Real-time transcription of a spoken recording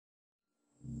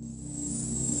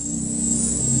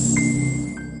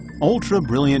Ultra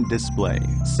Brilliant Display,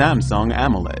 Samsung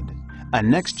AMOLED, a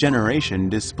next-generation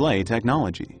display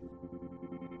technology.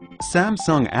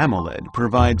 Samsung AMOLED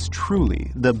provides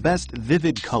truly the best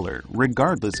vivid color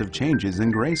regardless of changes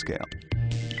in grayscale.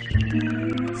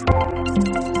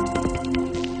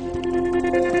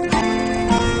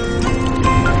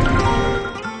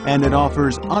 And it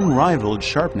offers unrivaled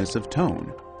sharpness of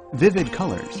tone, vivid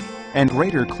colors, and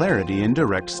greater clarity in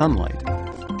direct sunlight.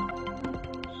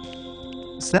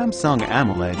 Samsung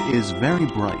AMOLED is very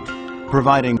bright,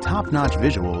 providing top-notch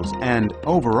visuals and,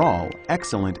 overall,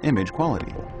 excellent image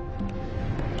quality.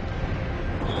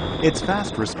 Its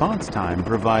fast response time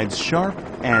provides sharp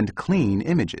and clean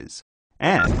images,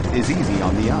 and is easy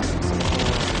on the eyes.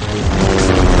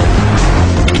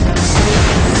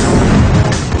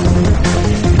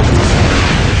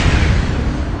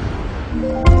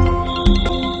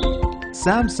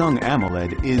 Samsung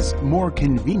AMOLED is more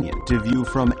convenient to view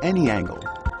from any angle,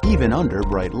 even under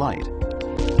bright light.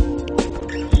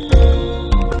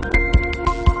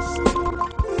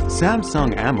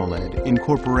 Samsung AMOLED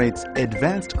incorporates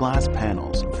advanced glass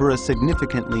panels for a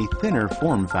significantly thinner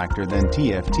form factor than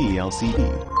TFT LCD.